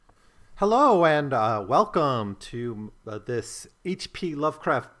Hello and welcome to this H.P.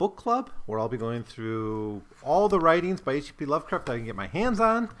 Lovecraft book club, where I'll be going through all the writings by H.P. Lovecraft that I can get my hands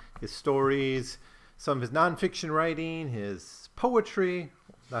on, his stories, some of his nonfiction writing, his poetry,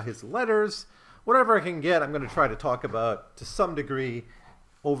 his letters, whatever I can get. I'm going to try to talk about to some degree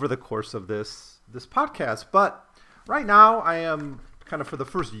over the course of this podcast. But right now, I am kind of for the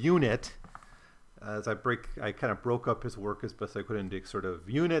first unit. As I kind of broke up his work as best I could into sort of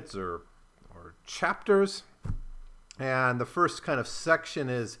units or chapters. And the first kind of section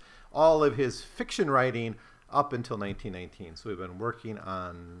is all of his fiction writing up until 1919. So we've been working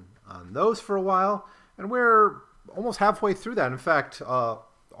on those for a while, and we're almost halfway through that. In fact,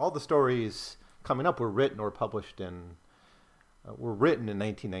 all the stories coming up were written or published were written in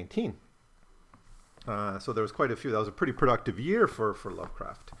 1919. So there was quite a few. That was a pretty productive year for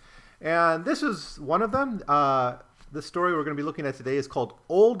Lovecraft. And this is one of them. The story we're going to be looking at today is called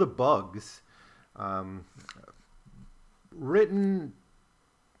Old Bugs, written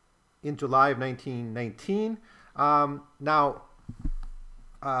in July of 1919. Now,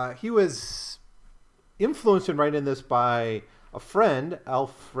 he was influenced in writing this by a friend,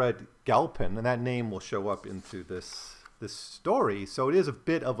 Alfred Galpin, and that name will show up into this story. So it is a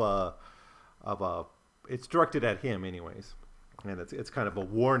bit of a it's directed at him anyways. And it's kind of a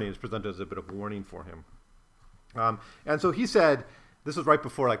warning. It's presented as a bit of a warning for him. And so he said, this was right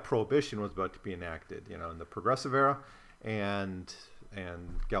before like Prohibition was about to be enacted, in the Progressive era. And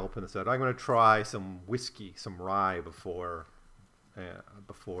Galpin said, I'm going to try some whiskey, some rye before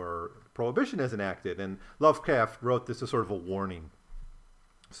Prohibition is enacted. And Lovecraft wrote this as sort of a warning.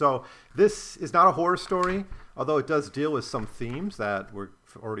 So this is not a horror story, although it does deal with some themes that we're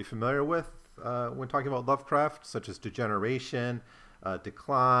already familiar with. When talking about Lovecraft, such as degeneration,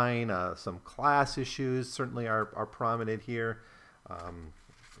 decline, some class issues certainly are prominent here.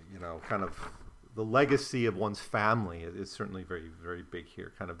 Kind of the legacy of one's family is certainly very, very big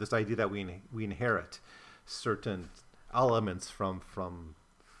here. Kind of this idea that we inherit certain elements from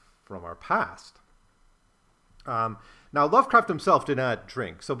our past. Now, Lovecraft himself did not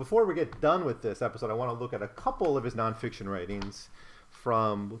drink. So before we get done with this episode, I want to look at a couple of his nonfiction writings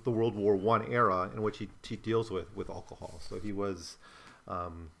from the World War I era in which he deals with alcohol. So he was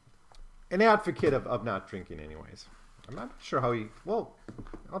an advocate of not drinking anyways. I'm not sure how I'll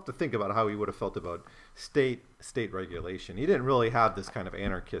have to think about how he would have felt about state regulation. He didn't really have this kind of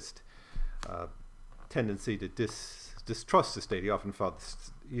anarchist tendency to distrust the state. He often found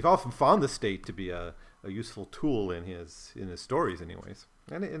the state to be a useful tool in his stories anyways.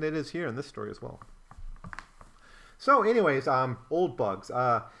 And it is here in this story as well. So anyways, Old Bugs.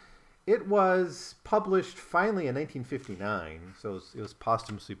 It was published finally in 1959, so it was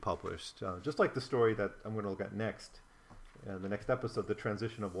posthumously published, just like the story that I'm going to look at next, the next episode, The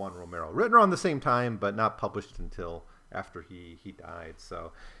Transition of Juan Romero. Written around the same time, but not published until after he died.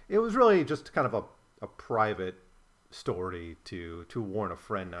 So it was really just kind of a private story to warn a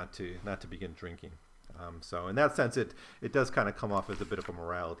friend not to begin drinking. So in that sense, it does kind of come off as a bit of a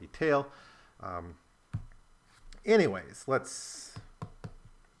morality tale. Anyways, let's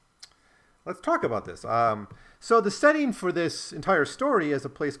talk about this. So the setting for this entire story is a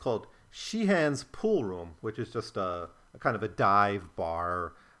place called Sheehan's Pool Room, which is just a kind of a dive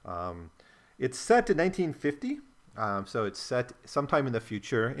bar. It's set in 1950, so it's set sometime in the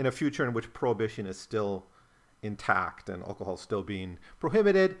future, in which Prohibition is still intact and alcohol is still being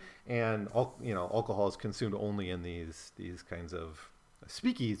prohibited, and alcohol is consumed only in these kinds of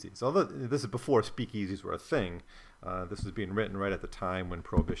speakeasies. Although this is before speakeasies were a thing, this was being written right at the time when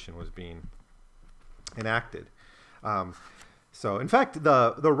Prohibition was being enacted. So in fact,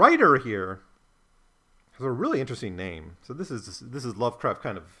 the writer here has a really interesting name. So this is Lovecraft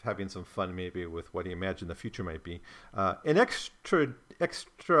kind of having some fun maybe with what he imagined the future might be. An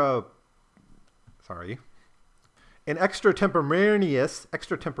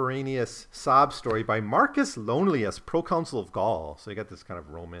extratemporaneous sob story by Marcus Lonelius, proconsul of Gaul. So you got this kind of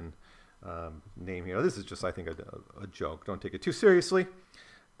Roman name here. This is just, I think, a joke. Don't take it too seriously.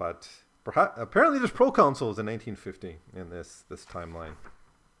 But apparently there's proconsuls in 1950 in this timeline.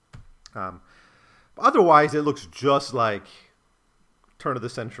 Otherwise, it looks just like turn of the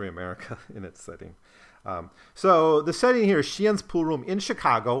century America in its setting. So the setting here is Sheehan's Pool Room in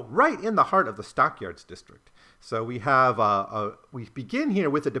Chicago, right in the heart of the Stockyards district. So we have we begin here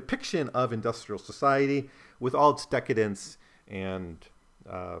with a depiction of industrial society with all its decadence and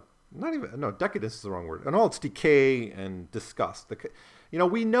decadence is the wrong word, and all its decay and disgust.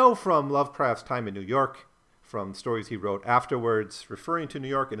 We know from Lovecraft's time in New York, from stories he wrote afterwards, referring to New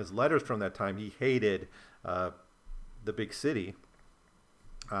York in his letters from that time, he hated the big city.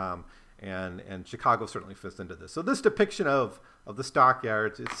 and Chicago certainly fits into this. So this depiction of the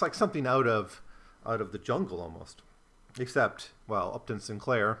stockyards, it's like something out of the jungle almost, except, well, Upton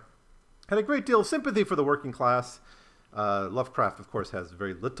Sinclair had a great deal of sympathy for the working class. Lovecraft, of course, has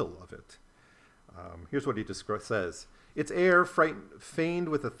very little of it. Here's what he says. Its air, feigned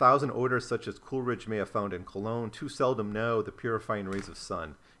with 1,000 odors such as Coleridge may have found in Cologne, too seldom know the purifying rays of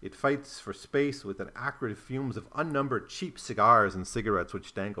sun. It fights for space with an acrid fumes of unnumbered cheap cigars and cigarettes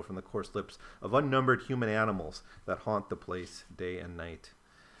which dangle from the coarse lips of unnumbered human animals that haunt the place day and night.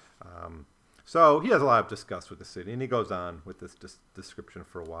 So he has a lot of disgust with the city, and he goes on with this description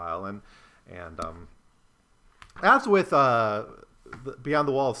for a while. And as with Beyond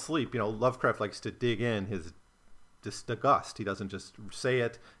the Wall of Sleep, Lovecraft likes to dig in his disgust. He doesn't just say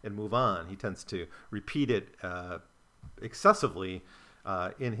it and move on. He tends to repeat it excessively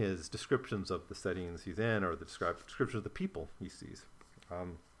in his descriptions of the settings he's in, or the descriptions of the people he sees.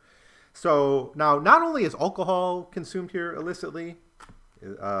 So now, not only is alcohol consumed here illicitly,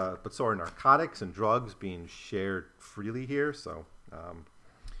 but so are narcotics and drugs being shared freely here. So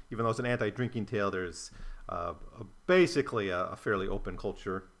even though it's an anti-drinking tale, there's basically a fairly open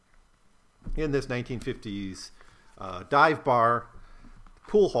culture in this 1950s dive bar,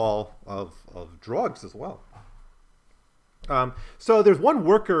 pool hall of drugs as well. So there's one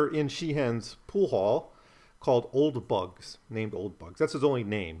worker in Sheehan's pool hall called Old Bugs, named Old Bugs. That's his only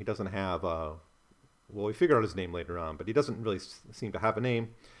name. He doesn't have well, we figure out his name later on, but he doesn't really seem to have a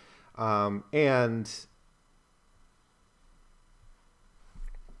name. And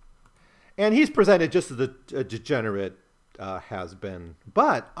he's presented just as a degenerate has-been.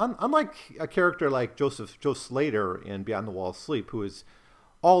 But unlike a character like Joe Slater in Beyond the Wall of Sleep, who is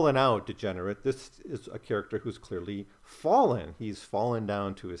all and out degenerate, this is a character who's clearly fallen. He's fallen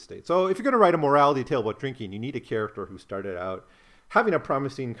down to his state. So if you're going to write a morality tale about drinking, you need a character who started out having a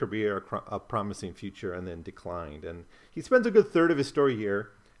promising career, a promising future, and then declined. And he spends a good third of his story here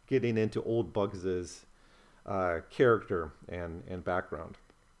getting into Old Bugs's character and background.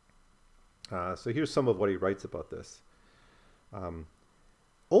 So here's some of what he writes about this.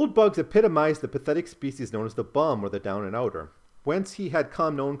 Old Bugs epitomized the pathetic species known as the bum or the down and outer. Whence he had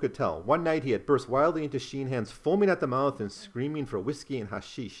come, no one could tell. One night he had burst wildly into Sheehan's, foaming at the mouth and screaming for whiskey and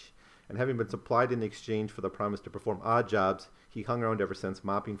hashish. And having been supplied in exchange for the promise to perform odd jobs, he hung around ever since,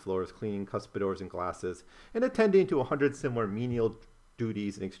 mopping floors, cleaning cuspidors and glasses, and attending to 100 similar menial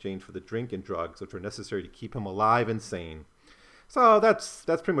duties in exchange for the drink and drugs which were necessary to keep him alive and sane. So that's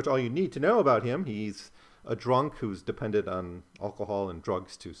pretty much all you need to know about him. He's a drunk who's dependent on alcohol and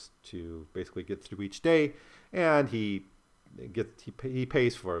drugs to basically get through each day, and he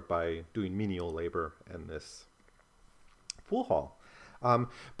pays for it by doing menial labor in this pool hall.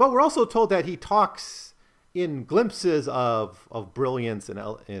 But we're also told that he talks in glimpses of brilliance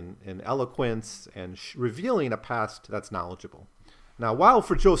and eloquence and revealing a past that's knowledgeable. Now, while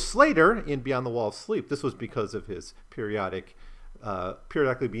for Joe Slater in Beyond the Wall of Sleep, this was because of his periodically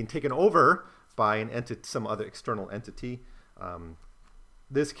being taken over by some other external entity.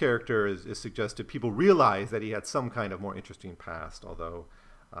 This character is suggested people realize that he had some kind of more interesting past, although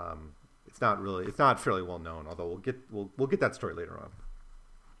it's not fairly well known. Although we'll get that story later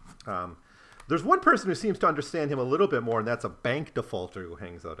on. There's one person who seems to understand him a little bit more, and that's a bank defaulter who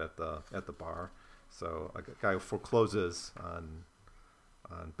hangs out at the bar. So a guy who forecloses on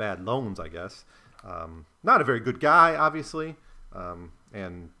bad loans, I guess. Not a very good guy, obviously,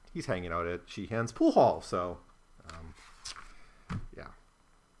 and he's hanging out at Sheehan's pool hall. So, yeah.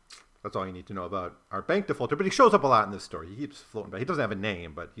 That's all you need to know about our bank defaulter. But he shows up a lot in this story. He keeps floating by. He doesn't have a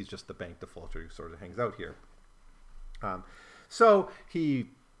name, but he's just the bank defaulter who sort of hangs out here. So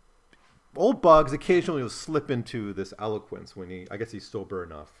Old Bugs occasionally will slip into this eloquence when I guess he's sober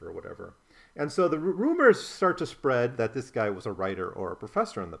enough or whatever. And so the rumors start to spread that this guy was a writer or a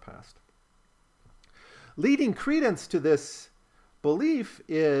professor in the past. Leading credence to this belief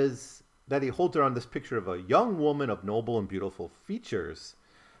is that he holds around this picture of a young woman of noble and beautiful features.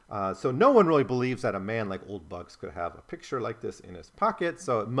 So no one really believes that a man like Old Bugs could have a picture like this in his pocket,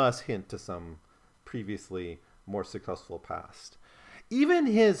 so it must hint to some previously more successful past. Even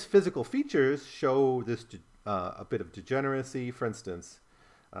his physical features show this a bit of degeneracy. For instance,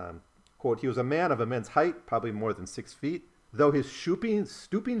 quote, he was a man of immense height, probably more than 6 feet, though his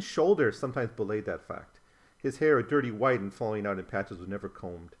stooping shoulders sometimes belayed that fact. His hair, a dirty white and falling out in patches, was never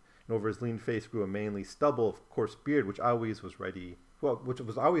combed, and over his lean face grew a manly stubble of coarse beard, which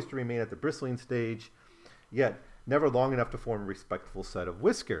was always to remain at the bristling stage, yet never long enough to form a respectful set of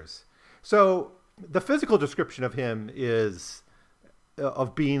whiskers. So the physical description of him is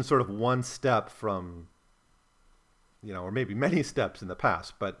of being sort of one step from or maybe many steps in the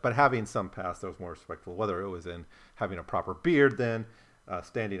past, but having some past that was more respectful, whether it was in having a proper beard then,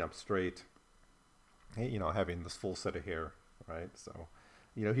 standing up straight, having this full set of hair, right? So,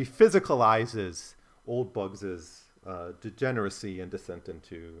 he physicalizes Old Bugs's degeneracy and descent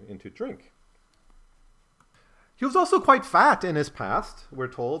into drink. He was also quite fat in his past. We're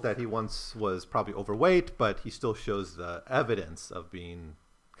told that he once was probably overweight, but he still shows the evidence of being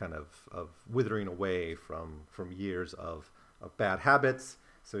kind of withering away from years of bad habits.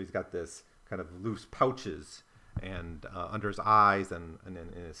 So he's got this kind of loose pouches and under his eyes and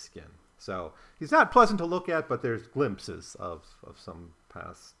in his skin. So he's not pleasant to look at, but there's glimpses of some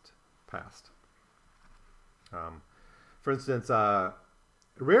past. For instance,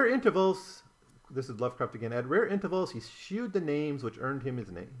 rare intervals. This is Lovecraft again. At rare intervals, he shewed the names which earned him his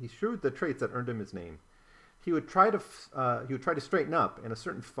name. He shewed the traits that earned him his name. He would try to straighten up, and a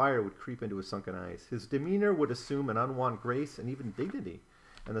certain fire would creep into his sunken eyes. His demeanor would assume an unwonted grace and even dignity,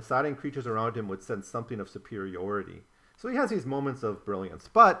 and the siding creatures around him would sense something of superiority. So he has these moments of brilliance,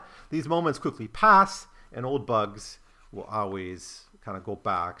 but these moments quickly pass, and Old Bugs will always kind of go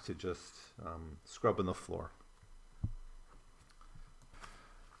back to just scrubbing the floor.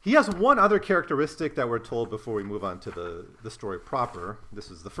 He has one other characteristic that we're told before we move on to the story proper.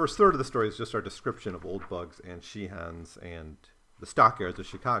 This is the first third of the story, is just our description of Old Bugs and Sheehans and the stockyards of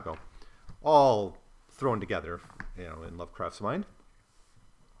Chicago, all thrown together, in Lovecraft's mind.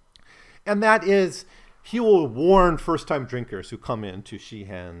 And that is, he will warn first-time drinkers who come into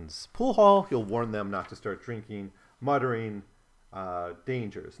Sheehan's pool hall. He'll warn them not to start drinking, muttering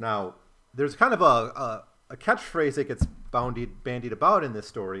dangers. Now, there's kind of a catchphrase that gets bandied about in this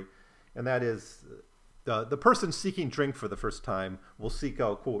story, and that is the person seeking drink for the first time will seek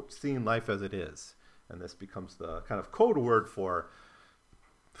out, quote, seeing life as it is. And this becomes the kind of code word for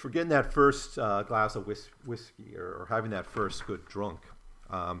getting that first glass of whiskey or having that first good drunk.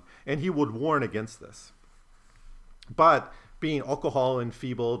 And he would warn against this. But being alcohol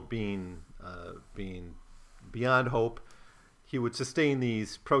enfeebled, being beyond hope, he would sustain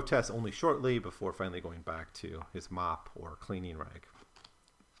these protests only shortly before finally going back to his mop or cleaning rag.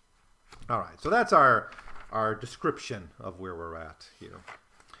 All right, so that's our description of where we're at here.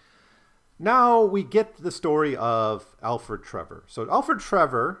 Now we get the story of Alfred Trevor. So Alfred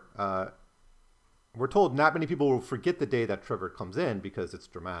Trevor, we're told not many people will forget the day that Trevor comes in because it's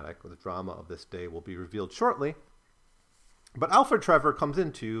dramatic. The drama of this day will be revealed shortly. But Alfred Trevor comes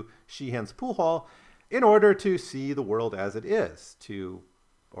into Sheehan's pool hall in order to see the world as it is,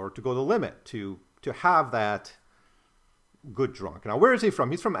 or to go the limit, to have that good drunk. Now, where is he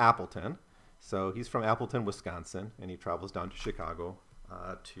from? He's from Appleton. So he's from Appleton, Wisconsin, and he travels down to Chicago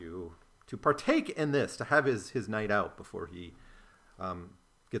to partake in this, to have his night out before he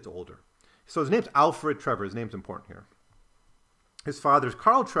gets older. So his name's Alfred Trevor. His name's important here. His father's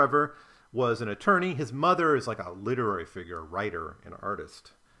Carl Trevor was an attorney. His mother is like a literary figure, a writer, and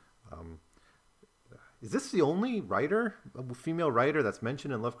artist. Is this the only female writer that's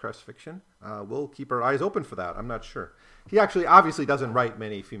mentioned in Lovecraft's fiction? We'll keep our eyes open for that. I'm not sure. He actually obviously doesn't write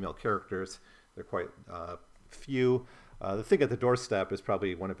many female characters. They're quite few. The Thing at the Doorstep is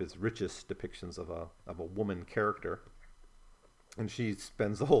probably one of his richest depictions of a woman character. And she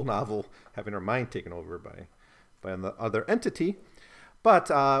spends the whole novel having her mind taken over by another entity.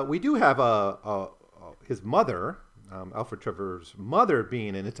 But we do have his mother, Alfred Trevor's mother,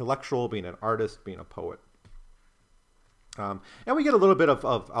 being an intellectual, being an artist, being a poet. And we get a little bit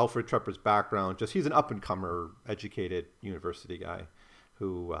of Alfred Trevor's background. Just he's an up-and-comer, educated university guy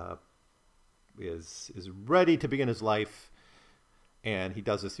who is ready to begin his life, and he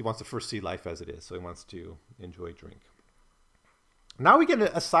does this. He wants to first see life as it is, so he wants to enjoy drink. Now we get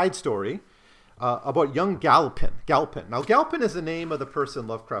a side story about young Galpin. Now, Galpin is the name of the person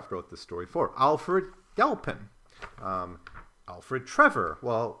Lovecraft wrote this story for, Alfred Galpin. Alfred Trevor.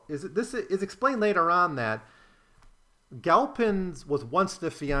 Well, this is explained later on that Galpin was once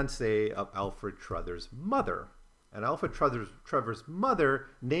the fiancé of Alfred Trevor's mother, and Alfred Trevor's mother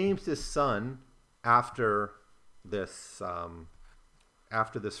names his son after this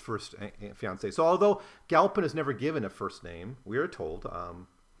first fiancé. So, although Galpin is never given a first name, we are told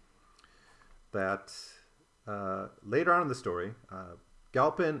that later on in the story,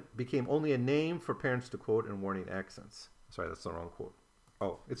 Galpin became only a name for parents to quote in warning accents. Sorry, that's the wrong quote.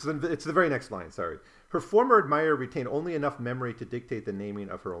 Oh, it's the very next line, sorry. Her former admirer retained only enough memory to dictate the naming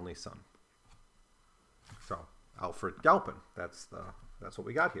of her only son. So, Alfred Galpin, that's what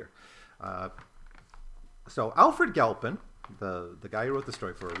we got here. So, Alfred Galpin, the guy who wrote the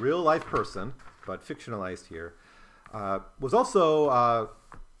story for a real-life person, but fictionalized here, was also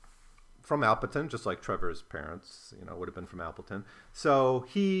from Appleton, just like Trevor's parents, would have been from Appleton. So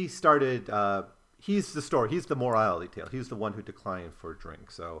he started. He's the story. He's the morality tale. He's the one who declined for drink.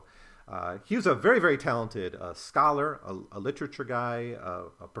 So he was a very, very talented scholar, a literature guy,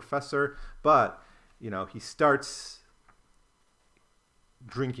 a professor. But he starts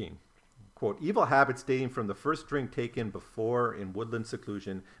drinking. Quote, evil habits dating from the first drink taken before in woodland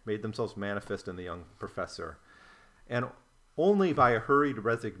seclusion made themselves manifest in the young professor. And only by a hurried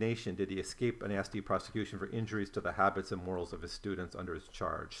resignation did he escape a nasty prosecution for injuries to the habits and morals of his students under his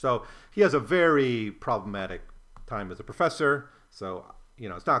charge. So he has a very problematic time as a professor. So,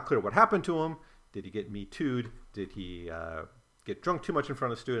 it's not clear what happened to him. Did he get Me Too'd? Did he get drunk too much in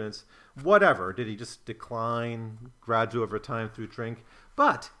front of students? Whatever. Did he just decline gradually over time through drink?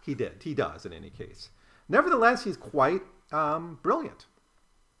 But he did. He does in any case. Nevertheless, he's quite brilliant.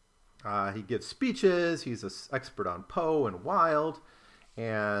 He gives speeches. He's an expert on Poe and Wilde.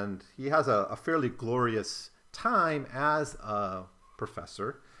 And he has a fairly glorious time as a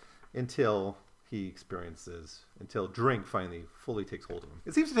professor until drink finally fully takes hold of him.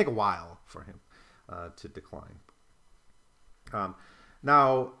 It seems to take a while for him to decline.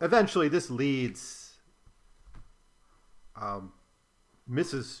 Now, eventually this leads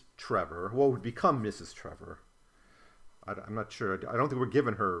Mrs. Trevor, what would become Mrs. Trevor. I'm not sure. I don't think we're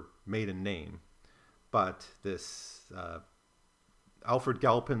given her maiden name. But this Alfred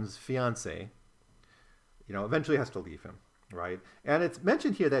Galpin's fiance, eventually has to leave him, right? And it's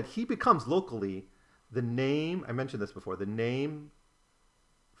mentioned here that he becomes locally the name, I mentioned this before, the name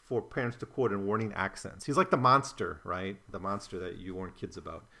for parents to quote in warning accents. He's like the monster, right? The monster that you warn kids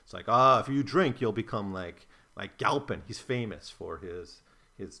about. It's like, if you drink, you'll become like Galpin. He's famous for his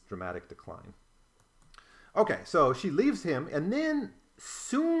dramatic decline. Okay, so she leaves him and then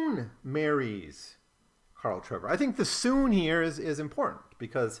soon marries Carl Trevor. I think the soon here is important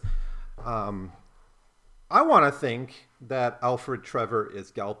because I want to think that Alfred Trevor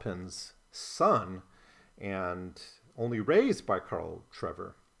is Galpin's son and only raised by Carl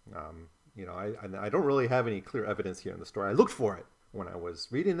Trevor. I don't really have any clear evidence here in the story. I looked for it when I was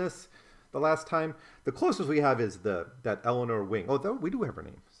reading this the last time. The closest we have is that Eleanor Wing. We do have her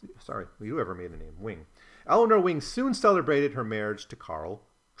name. Sorry, we do have her maiden name, Wing. Eleanor Wing soon celebrated her marriage to Carl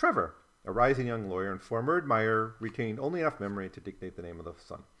Trevor, a rising young lawyer and former admirer, retained only enough memory to dictate the name of the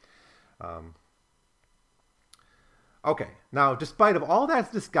son. Okay, now, despite of all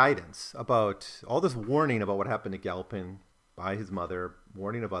this guidance about, all this warning about what happened to Galpin by his mother,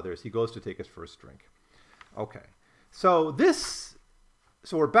 warning of others, he goes to take his first drink. Okay, so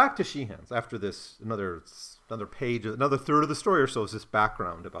we're back to Sheehan's after this, another page, another third of the story or so is this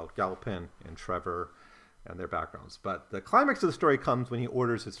background about Galpin and Trevor and their backgrounds. But the climax of the story comes when he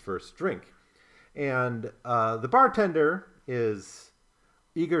orders his first drink. And the bartender is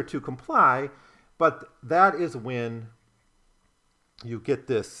eager to comply, but that is when you get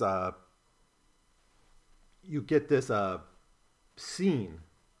this scene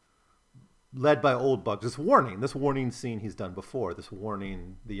led by Old Bugs. This warning scene he's done before, this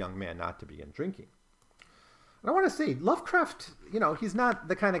warning the young man not to begin drinking. And I want to say, Lovecraft, he's not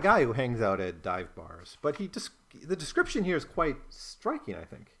the kind of guy who hangs out at dive bars, but the description here is quite striking, I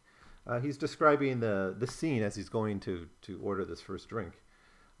think. He's describing the scene as he's going to order this first drink.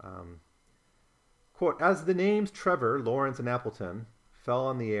 Quote, as the names Trevor, Lawrence, and Appleton fell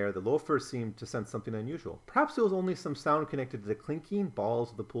on the air, the loafers seemed to sense something unusual. Perhaps it was only some sound connected to the clinking balls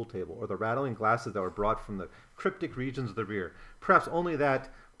of the pool table or the rattling glasses that were brought from the cryptic regions of the rear. Perhaps only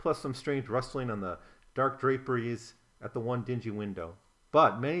that, plus some strange rustling on the dark draperies at the one dingy window.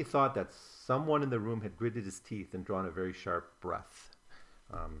 But many thought that someone in the room had gritted his teeth and drawn a very sharp breath.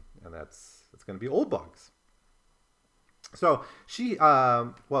 And that's going to be Old Bugs. So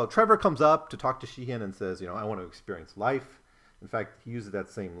Trevor comes up to talk to Sheehan and says, I want to experience life. In fact, he uses that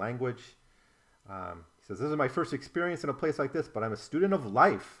same language. He says, this is my first experience in a place like this, but I'm a student of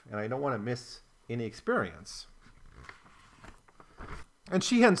life, and I don't want to miss any experience. And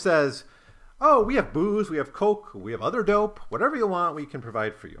Sheehan says, we have booze, we have coke, we have other dope, whatever you want, we can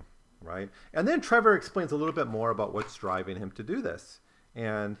provide for you, right? And then Trevor explains a little bit more about what's driving him to do this.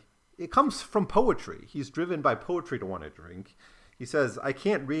 And it comes from poetry. He's driven by poetry to want to drink. He says, I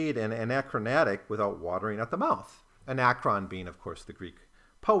can't read an anachronatic without watering at the mouth. Anachron being, of course, the Greek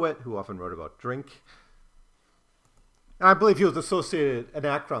poet who often wrote about drink. And I believe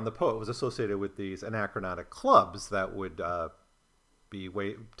Anachron, the poet, was associated with these anachronatic clubs that would be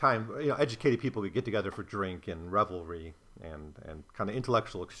educated people could get together for drink and revelry and kind of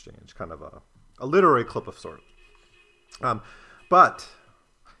intellectual exchange, kind of a literary club of sort. But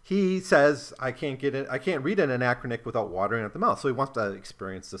he says, I can't read an anachronic without watering at the mouth. So he wants to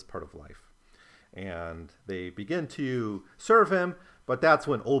experience this part of life. And they begin to serve him, but that's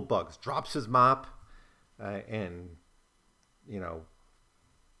when Old Bugs drops his mop and,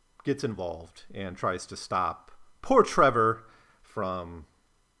 gets involved and tries to stop poor Alfred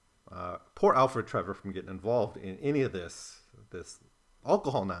Trevor from getting involved in any of this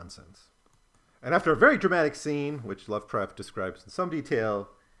alcohol nonsense. And after a very dramatic scene, which Lovecraft describes in some detail,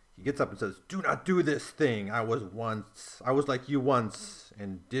 he gets up and says, "Do not do this thing. I was like you once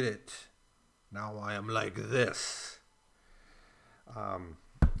and did it. Now I am like this."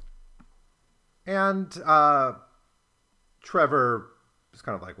 Trevor is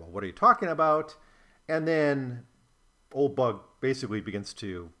kind of like, "Well, what are you talking about?" And then Old Bug basically begins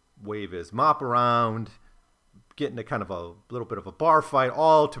to wave his mop around, get into kind of a little bit of a bar fight,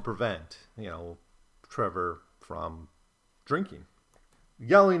 all to prevent, Trevor from drinking.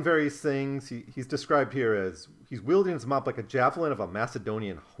 Yelling various things. He's described here as he's wielding his mop like a javelin of a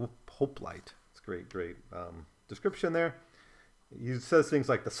Macedonian hoplite. It's great description there. He says things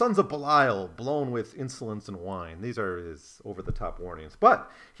like, "The sons of Belial, blown with insolence and wine." These are his over-the-top warnings. But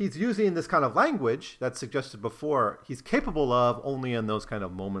he's using this kind of language that's suggested before he's capable of only in those kind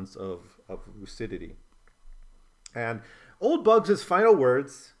of moments of lucidity. And Old Bugs' final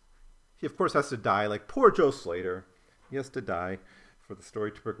words, he of course has to die, like poor Joe Slater. He has to die for the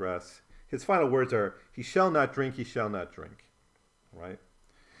story to progress. His final words are, "He shall not drink, he shall not drink." Right?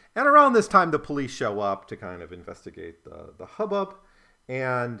 And around this time, the police show up to kind of investigate the hubbub.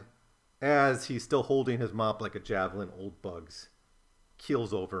 And as he's still holding his mop like a javelin, Old Bugs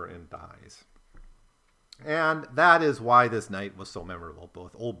keels over and dies. And that is why this night was so memorable.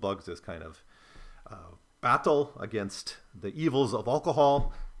 Both Old Bugs' kind of battle against the evils of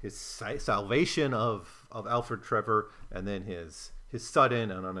alcohol, his salvation of Alfred Trevor, and then his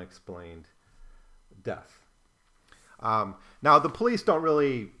sudden and unexplained death. Now, the police don't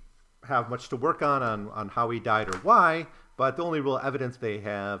really have much to work on how he died or why, but the only real evidence they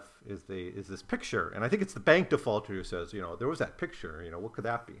have is this picture. And I think it's the bank defaulter who says, there was that picture, what could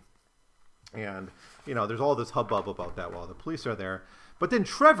that be? And, there's all this hubbub about that while the police are there. But then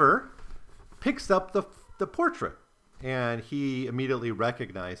Trevor picks up the portrait, and he immediately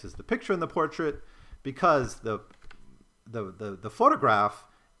recognizes the picture in the portrait because the photograph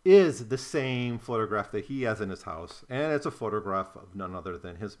is the same photograph that he has in his house, and it's a photograph of none other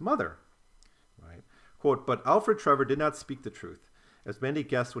than his mother. Right? Quote, "But Alfred Trevor did not speak the truth, as many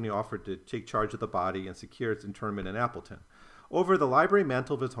guessed when he offered to take charge of the body and secure its interment in Appleton. Over the library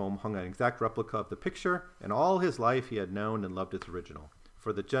mantel of his home hung an exact replica of the picture, and all his life he had known and loved its original,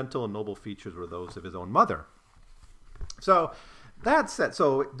 for the gentle and noble features were those of his own mother." So that's it.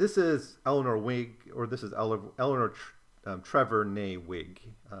 So this is Eleanor Wig, or this is Eleanor Trevor née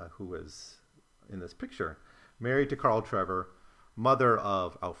Wig, who is in this picture, married to Carl Trevor, mother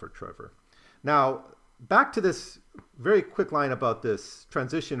of Alfred Trevor. Now, back to this very quick line about this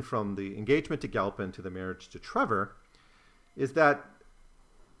transition from the engagement to Galpin to the marriage to Trevor, is that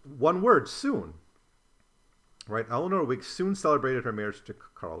one word, soon. Right? Eleanor Wig soon celebrated her marriage to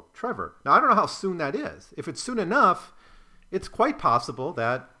Carl Trevor. Now, I don't know how soon that is. If it's soon enough, it's quite possible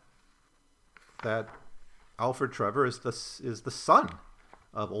that Alfred Trevor is the son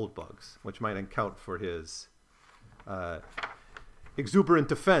of Old Bugs, which might account for his exuberant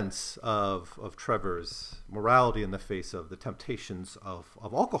defense of Trevor's morality in the face of the temptations of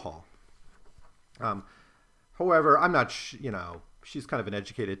alcohol. However, I'm not, she's kind of an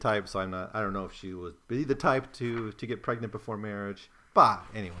educated type, so I don't know if she would be the type to get pregnant before marriage. But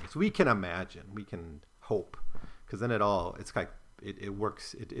anyways, we can imagine, we can hope, because then it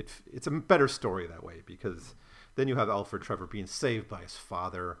works. It's a better story that way, because then you have Alfred Trevor being saved by his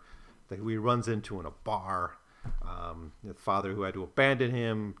father that he runs into in a bar. The father who had to abandon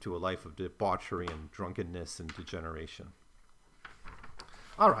him to a life of debauchery and drunkenness and degeneration.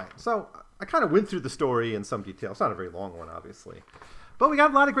 All right, so I kind of went through the story in some detail. It's not a very long one, obviously. But we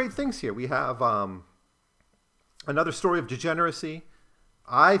got a lot of great things here. We have another story of degeneracy.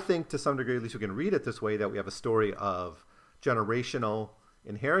 I think, to some degree, at least we can read it this way, that we have a story of generational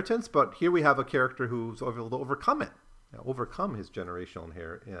inheritance. But here we have a character who's able to overcome it, overcome his generational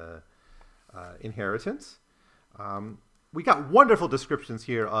inheritance. We got wonderful descriptions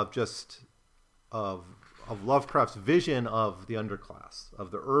here of Lovecraft's vision of the underclass,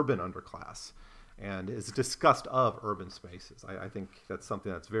 of the urban underclass, and his disgust of urban spaces. I think that's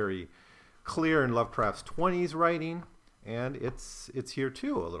something that's very clear in Lovecraft's 20s writing, and it's here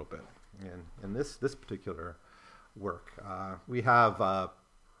too a little bit in this particular work. We have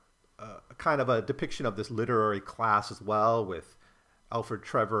kind of a depiction of this literary class as well, with Alfred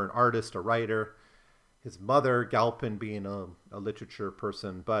Trevor, an artist, a writer. His mother, Galpin, being a literature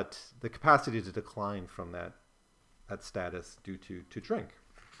person, but the capacity to decline from that status due to drink.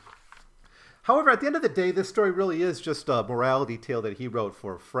 However, at the end of the day, this story really is just a morality tale that he wrote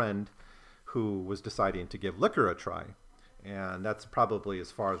for a friend who was deciding to give liquor a try. And that's probably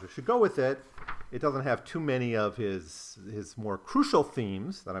as far as we should go with it. It doesn't have too many of his more crucial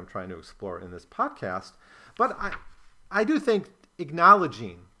themes that I'm trying to explore in this podcast. But I do think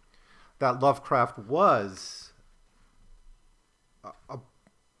acknowledging that Lovecraft was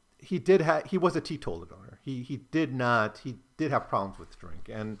he was a teetotaler. He did have problems with drink,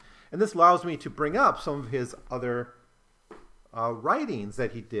 and this allows me to bring up some of his other writings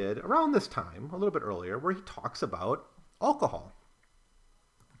that he did around this time, a little bit earlier, where he talks about alcohol.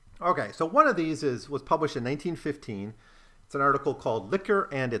 Okay, so one of these was published in 1915. It's an article called "Liquor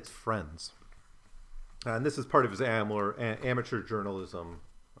and Its Friends," and this is part of his amateur journalism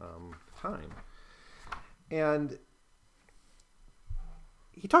time. And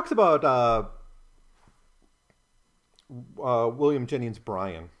he talks about William Jennings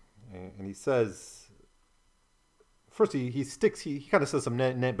Bryan, and he says, first he kind of says some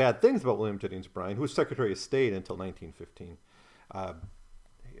bad things about William Jennings Bryan, who was Secretary of State until 1915.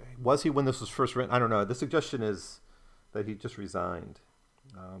 Was he when this was first written? I don't know. The suggestion is that he just resigned.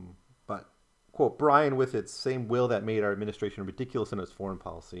 But, quote, Bryan, with its same will that made our administration ridiculous in its foreign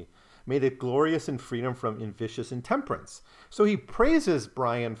policy, made it glorious in freedom from vicious intemperance. So he praises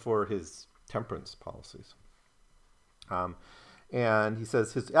Bryan for his temperance policies. And he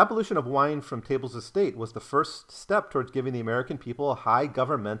says, his abolition of wine from tables of state was the first step towards giving the American people a high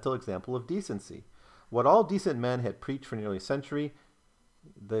governmental example of decency. What all decent men had preached for nearly a century,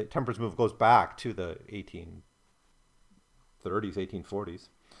 the temperance movement goes back to the 1830s, 1840s.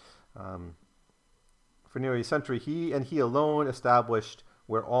 For nearly a century, he alone established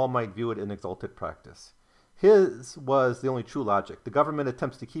where all might view it in exalted practice. His was the only true logic. The government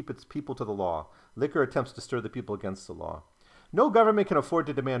attempts to keep its people to the law. Liquor attempts to stir the people against the law. No government can afford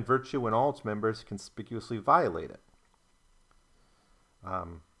to demand virtue when all its members conspicuously violate it.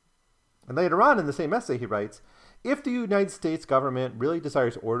 And later on in the same essay, he writes, if the United States government really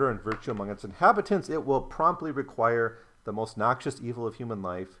desires order and virtue among its inhabitants, it will promptly require the most noxious evil of human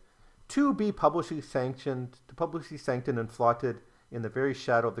life to be publicly sanctioned and flaunted in the very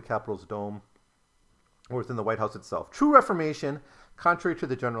shadow of the Capitol's dome or within the White House itself. True reformation, contrary to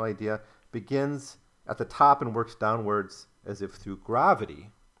the general idea, begins at the top and works downwards as if through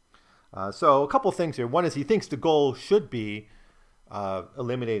gravity. So a couple things here. One is he thinks the goal should be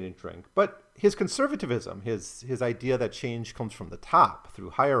eliminating drink. But his conservatism, his idea that change comes from the top,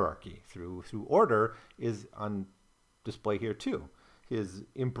 through hierarchy, through order, is on display here too. His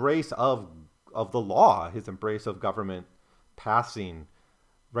embrace of the law, his embrace of government passing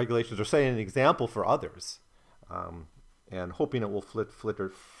regulations or setting an example for others, and hoping it will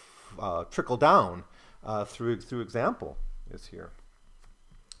trickle down through example is here.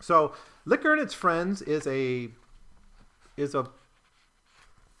 So, Liquor and Its Friends is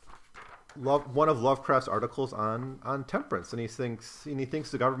one of Lovecraft's articles on temperance, and he thinks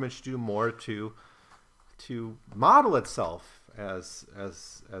the government should do more to model itself as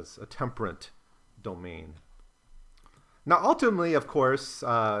a temperate domain. Now, ultimately, of course,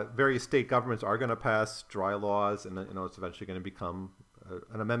 various state governments are going to pass dry laws, and it's eventually going to become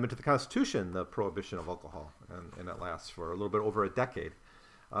an amendment to the Constitution, the prohibition of alcohol, and it lasts for a little bit over a decade.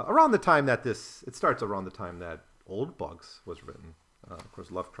 Around the time that it starts around the time that Old Bugs was written. Of course,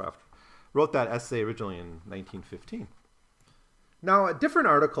 Lovecraft wrote that essay originally in 1915. Now, a different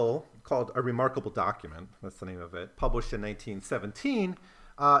article called A Remarkable Document, that's the name of it, published in 1917,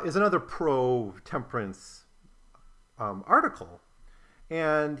 is another pro-temperance article.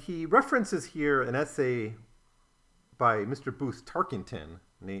 And he references here an essay by Mr. Booth Tarkington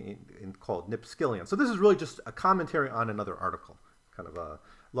called Nipskillion. So this is really just a commentary on another article, kind of a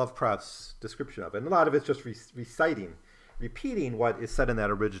Lovecraft's description of it. And a lot of it's just repeating what is said in that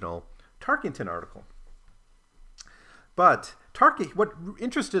original Tarkington article. But what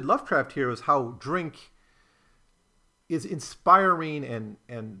interested Lovecraft here is how drink is inspiring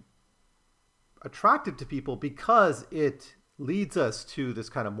and attractive to people because it leads us to this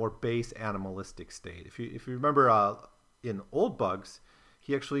kind of more base animalistic state. If you remember in Old Bugs,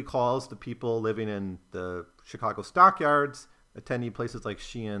 he actually calls the people living in the Chicago stockyards, attending places like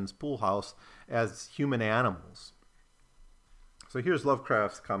Sheehan's Pool House, as human animals. So here's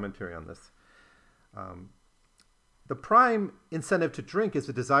Lovecraft's commentary on this. The prime incentive to drink is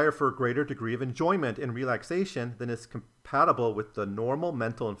a desire for a greater degree of enjoyment and relaxation than is compatible with the normal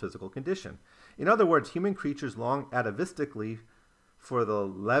mental and physical condition. In other words, human creatures long atavistically for the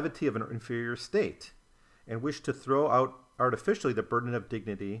levity of an inferior state, and wish to throw out artificially the burden of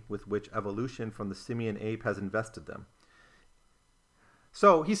dignity with which evolution from the simian ape has invested them.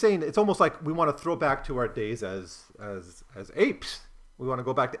 So he's saying it's almost like we want to throw back to our days as apes. We want to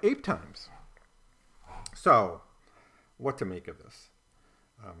go back to ape times. So, what to make of this?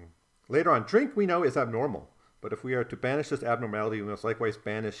 Later on, drink, we know, is abnormal. But if we are to banish this abnormality, we must likewise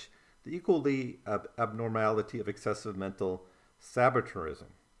banish the equally abnormality of excessive mental saboteurism.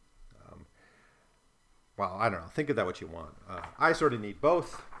 Well, I don't know. Think of that what you want. I sort of need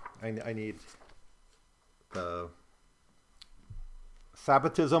both. I need the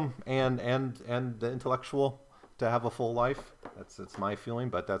sabotism and the intellectual to have a full life. That's my feeling,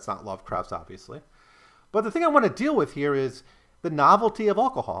 but that's not Lovecraft's, obviously. But the thing I want to deal with here is the novelty of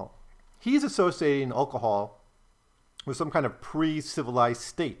alcohol. He's associating alcohol with some kind of pre-civilized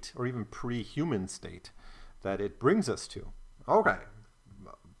state or even pre-human state that it brings us to. Okay,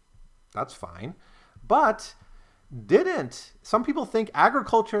 that's fine. But some people think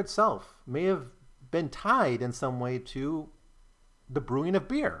agriculture itself may have been tied in some way to the brewing of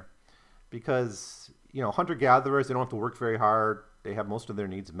beer. Because, hunter-gatherers, they don't have to work very hard. They have most of their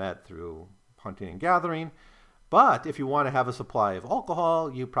needs met through hunting and gathering. But if you want to have a supply of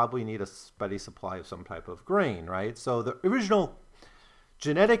alcohol, you probably need a steady supply of some type of grain, right? So the original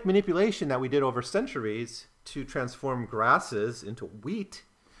genetic manipulation that we did over centuries to transform grasses into wheat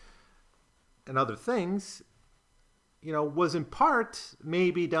and other things, was in part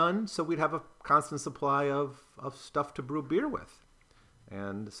maybe done so we'd have a constant supply of stuff to brew beer with.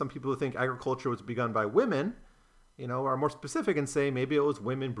 And some people who think agriculture was begun by women, are more specific and say maybe it was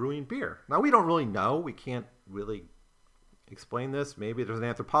women brewing beer. Now, we don't really know. We can't really explain this. Maybe there's an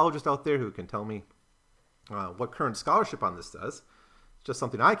anthropologist out there who can tell me what current scholarship on this says. It's just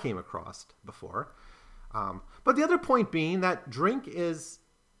something I came across before. But the other point being that drink is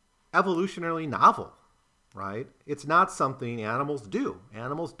evolutionarily novel, right? It's not something animals do.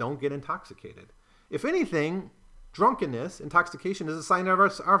 Animals don't get intoxicated. If anything, drunkenness, intoxication, is a sign of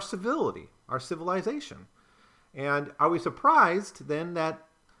our civility, our civilization. And are we surprised then that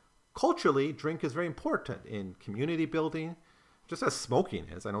culturally drink is very important in community building, just as smoking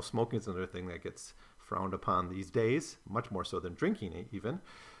is? I know smoking is another thing that gets frowned upon these days, much more so than drinking even.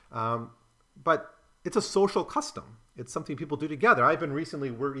 But it's a social custom. It's something people do together.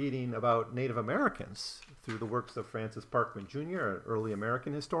 We're reading about Native Americans through the works of Francis Parkman Jr., an early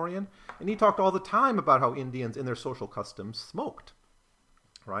American historian. And he talked all the time about how Indians in their social customs smoked,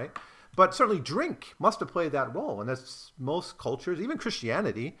 right? But certainly drink must have played that role. And as most cultures, even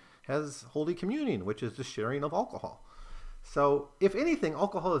Christianity, has Holy Communion, which is the sharing of alcohol. So if anything,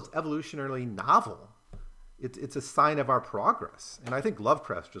 alcohol is evolutionarily novel. It's a sign of our progress. And I think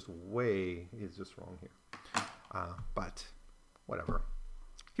Lovecraft's just wrong here. But whatever.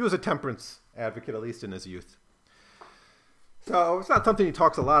 He was a temperance advocate, at least in his youth. So it's not something he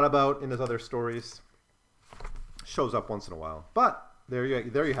talks a lot about in his other stories. Shows up once in a while. But there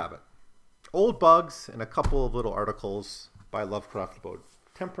you have it. Old bugs and a couple of little articles by Lovecraft about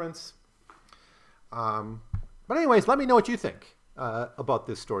temperance. But anyways, let me know what you think about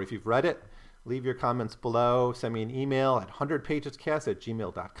this story. If you've read it, leave your comments below. Send me an email at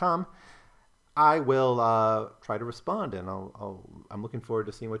 100pagescast@gmail.com. I will try to respond, and I'm looking forward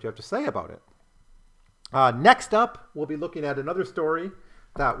to seeing what you have to say about it. Next up, we'll be looking at another story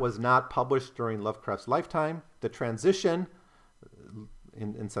that was not published during Lovecraft's lifetime, the transition,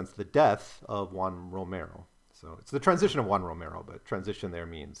 in sense, the death of Juan Romero. So it's the transition of Juan Romero, but transition there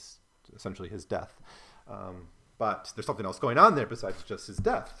means essentially his death. But there's something else going on there besides just his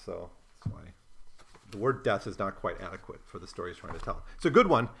death. So that's why the word death is not quite adequate for the story he's trying to tell. It's a good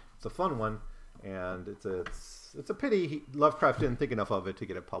one. It's a fun one. And it's a pity Lovecraft didn't think enough of it to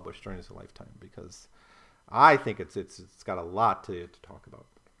get it published during his lifetime, because I think it's got a lot to talk about.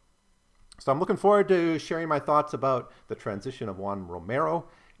 So I'm looking forward to sharing my thoughts about the transition of Juan Romero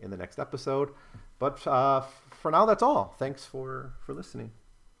in the next episode. But for now, that's all. Thanks for listening.